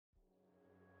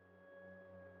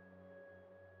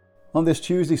On this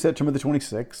Tuesday, September the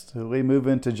 26th, we move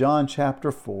into John chapter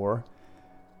 4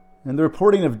 and the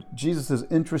reporting of Jesus'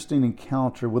 interesting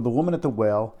encounter with the woman at the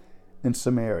well in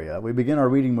Samaria. We begin our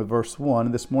reading with verse 1,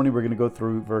 and this morning we're going to go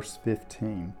through verse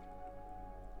 15.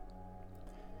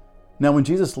 Now when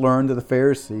Jesus learned that the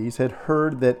Pharisees had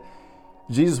heard that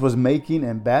Jesus was making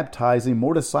and baptizing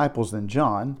more disciples than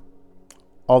John,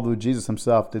 although Jesus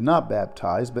himself did not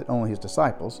baptize, but only his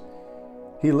disciples,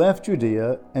 he left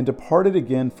Judea and departed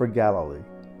again for Galilee.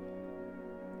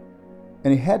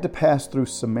 And he had to pass through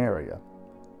Samaria.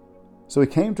 So he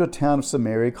came to a town of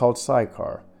Samaria called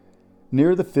Sychar,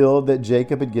 near the field that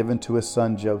Jacob had given to his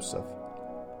son Joseph.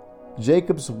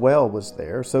 Jacob's well was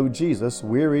there, so Jesus,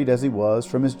 wearied as he was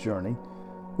from his journey,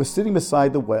 was sitting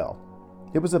beside the well.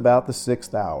 It was about the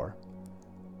 6th hour.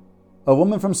 A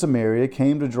woman from Samaria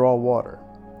came to draw water.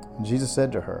 And Jesus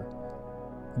said to her,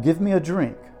 "Give me a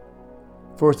drink."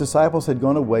 For his disciples had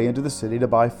gone away into the city to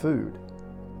buy food.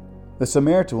 The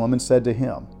Samaritan woman said to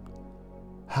him,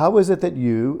 "How is it that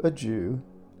you, a Jew,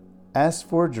 ask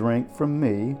for a drink from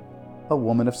me, a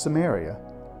woman of Samaria?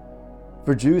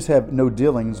 For Jews have no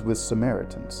dealings with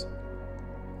Samaritans."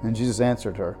 And Jesus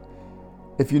answered her,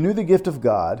 "If you knew the gift of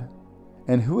God,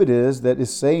 and who it is that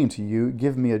is saying to you,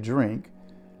 'Give me a drink,'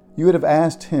 you would have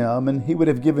asked him, and he would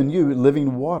have given you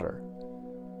living water."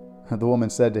 The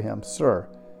woman said to him, "Sir,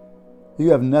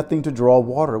 you have nothing to draw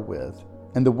water with,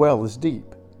 and the well is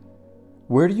deep.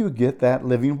 Where do you get that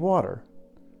living water?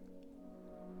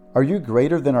 Are you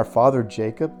greater than our father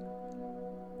Jacob?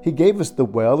 He gave us the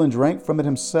well and drank from it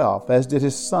himself, as did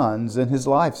his sons and his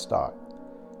livestock."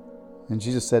 And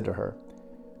Jesus said to her,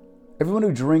 "Everyone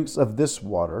who drinks of this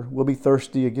water will be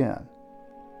thirsty again.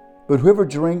 But whoever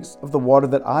drinks of the water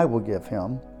that I will give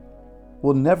him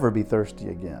will never be thirsty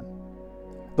again.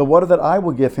 The water that I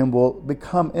will give him will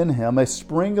become in him a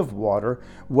spring of water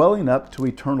welling up to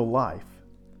eternal life."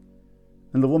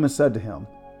 And the woman said to him,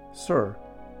 "Sir,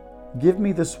 give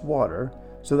me this water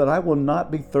so that I will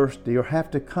not be thirsty or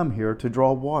have to come here to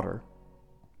draw water."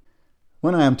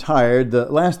 When I am tired,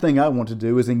 the last thing I want to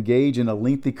do is engage in a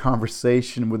lengthy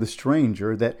conversation with a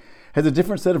stranger that has a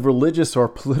different set of religious or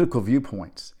political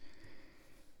viewpoints.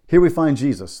 Here we find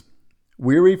Jesus,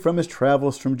 weary from his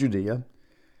travels from Judea,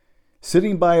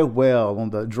 sitting by a well on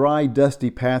the dry,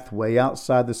 dusty pathway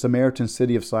outside the Samaritan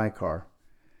city of Sychar.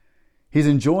 He's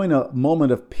enjoying a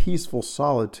moment of peaceful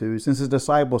solitude since his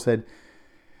disciples had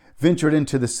ventured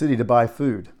into the city to buy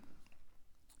food.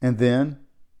 And then,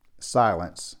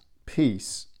 silence,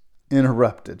 peace,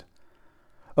 interrupted.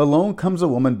 Alone comes a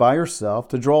woman by herself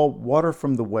to draw water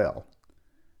from the well.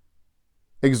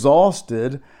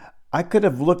 Exhausted, I could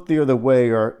have looked the other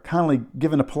way or kindly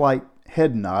given a polite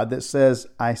head nod that says,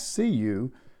 "I see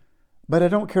you, but I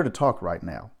don't care to talk right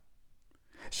now."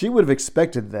 She would have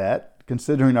expected that,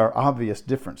 considering our obvious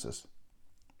differences.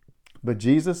 But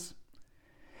Jesus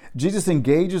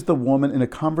engages the woman in a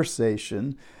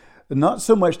conversation, not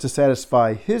so much to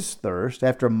satisfy his thirst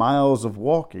after miles of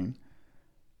walking,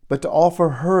 but to offer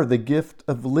her the gift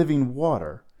of living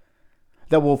water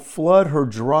that will flood her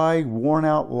dry,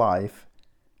 worn-out life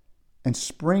and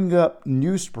spring up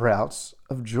new sprouts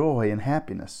of joy and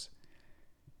happiness.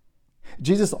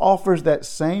 Jesus offers that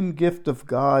same gift of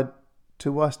God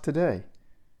to us today.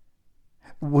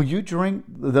 Will you drink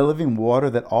the living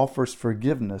water that offers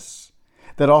forgiveness,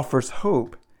 that offers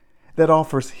hope, that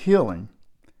offers healing,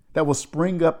 that will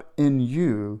spring up in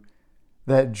you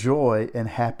that joy and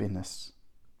happiness?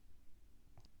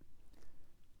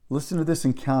 Listen to this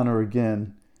encounter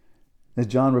again as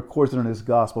John records it in his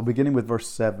gospel, beginning with verse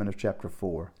 7 of chapter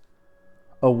 4.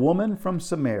 A woman from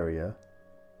Samaria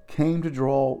came to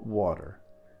draw water,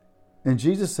 and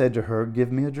Jesus said to her, "Give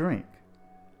me a drink."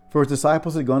 For his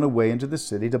disciples had gone away into the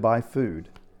city to buy food.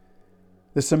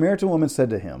 The Samaritan woman said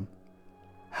to him,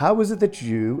 "How is it that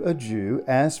you, a Jew,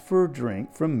 ask for a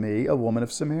drink from me, a woman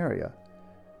of Samaria?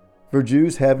 For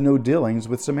Jews have no dealings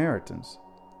with Samaritans."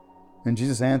 And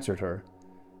Jesus answered her,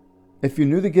 "If you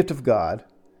knew the gift of God,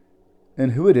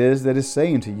 and who it is that is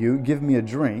saying to you, 'Give me a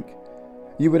drink,'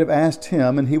 you would have asked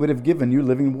him, and he would have given you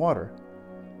living water."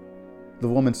 The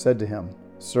woman said to him,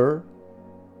 "Sir,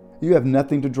 you have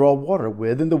nothing to draw water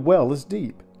with, and the well is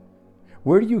deep.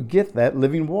 Where do you get that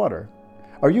living water?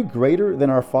 Are you greater than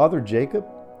our father Jacob?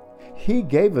 He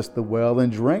gave us the well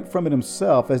and drank from it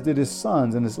himself, as did his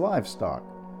sons and his livestock."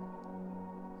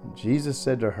 And Jesus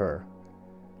said to her,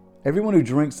 "Everyone who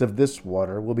drinks of this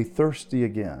water will be thirsty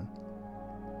again.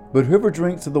 But whoever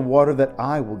drinks of the water that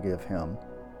I will give him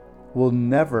will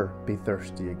never be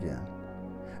thirsty again.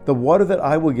 The water that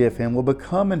I will give him will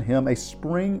become in him a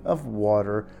spring of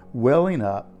water welling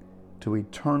up to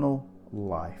eternal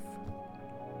life."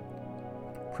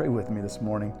 Pray with me this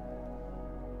morning.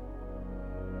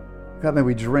 God, may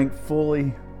we drink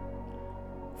fully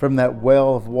from that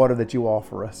well of water that you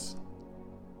offer us.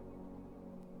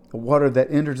 The water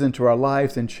that enters into our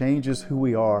lives and changes who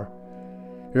we are.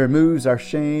 It removes our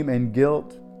shame and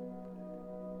guilt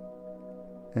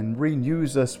and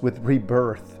renews us with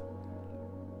rebirth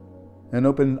and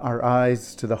open our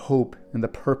eyes to the hope and the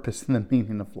purpose and the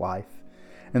meaning of life.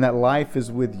 And that life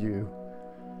is with you.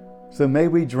 So may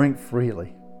we drink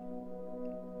freely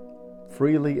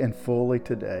and fully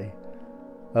today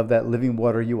of that living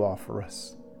water you offer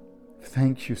us.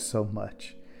 Thank you so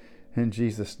much. In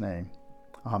Jesus' name,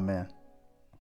 amen.